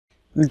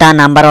The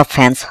number of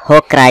fans who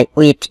cry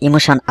with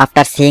emotion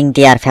after seeing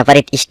their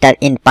favorite star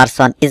in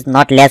person is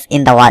not less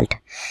in the world.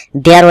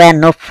 There were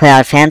no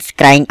fans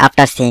crying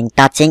after seeing,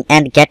 touching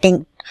and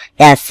getting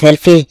a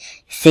selfie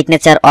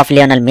signature of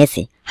Lionel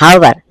Messi.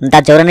 However,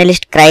 the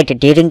journalist cried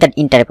during the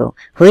interview,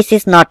 which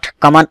is not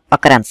common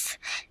occurrence.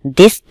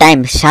 This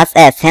time such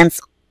a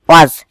sense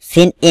was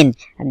seen in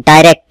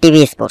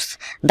DirecTV Sports.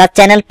 The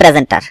channel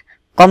presenter,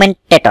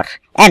 commentator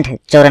and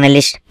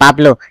journalist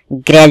Pablo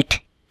Giralt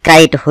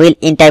cried while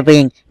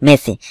interviewing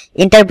Messi.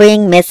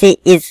 Interviewing Messi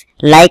is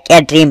like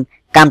a dream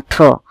come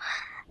true.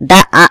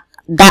 The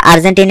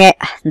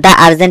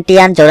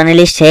Argentinian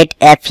journalist said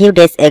a few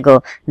days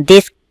ago,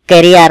 "This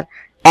career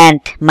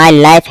and my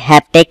life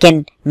have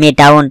taken me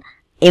down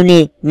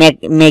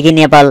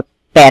unimaginable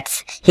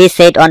paths." He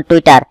said on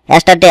Twitter,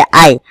 "Yesterday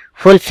I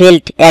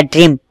fulfilled a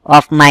dream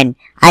of mine.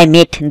 I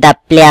met the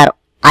player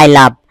I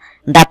love,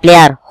 the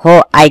player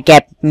who I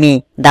gave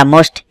me the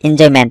most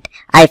enjoyment.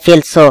 I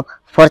feel so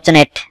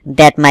fortunate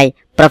that my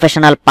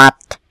professional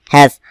path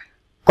has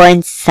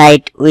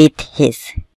coincided with his."